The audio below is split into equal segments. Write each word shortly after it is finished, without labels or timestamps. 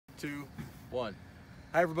2, 1.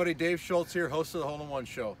 Hi everybody, Dave Schultz here, host of the Hole in One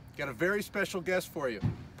Show. Got a very special guest for you,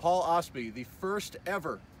 Paul Ostby, the first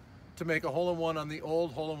ever to make a hole in one on the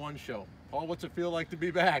old Hole in One Show. Paul, what's it feel like to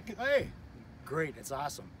be back? Hey, great, it's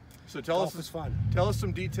awesome. So tell Golf is fun. Tell us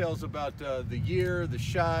some details about the year, the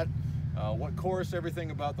shot, what course,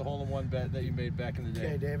 everything about the hole in one bet that you made back in the day.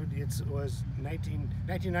 Okay, David, it was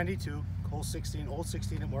 1992, hole 16, old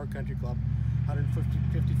 16 at Moore Country Club,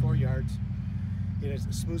 154 yards. It is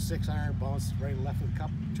a smooth 6-iron, bounced right and left of the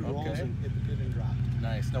cup, 2 rolls, and it dropped.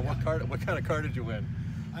 Nice. Now, what kind of car did you win?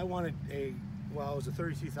 I wanted it was a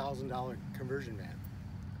 $33,000 conversion van.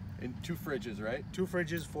 And 2 fridges, right? 2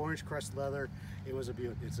 fridges, 4-inch crest leather. It was a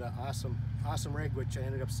beaut. It's an awesome rig, which I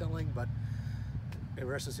ended up selling, but the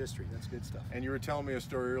rest is history. That's good stuff. And you were telling me a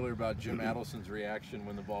story earlier about Jim Adelson's reaction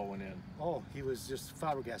when the ball went in. Oh, he was just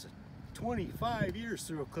flabbergasted. 25 years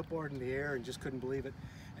through a clipboard in the air and just couldn't believe it.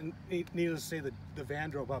 And needless to say, the van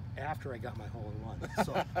drove up after I got my hole in one,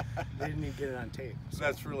 so they didn't even get it on tape. So.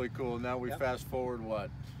 That's really cool. Now we fast forward what?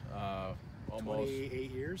 Almost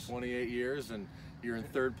 28 years. 28 years, and you're in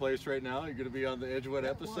 3rd place right now. You're going to be on the Edgewood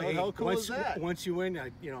episode. Well, hey, how cool is that? Once you win,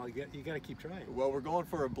 you got to keep trying. Well, we're going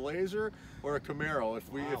for a Blazer or a Camaro.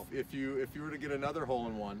 Wow. If you were to get another hole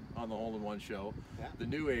in one on the Hole in One Show, the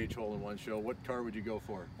new age Hole in One Show, what car would you go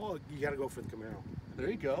for? Oh, you got to go for the Camaro. There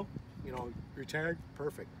you go. You know, retired,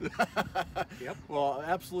 perfect. Yep. Well,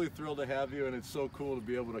 absolutely thrilled to have you, and it's so cool to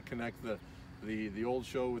be able to connect the old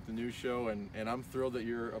show with the new show, and I'm thrilled that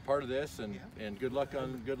you're a part of this, and good luck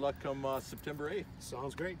come September 8th.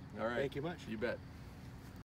 Sounds great. All right. Thank you much. You bet.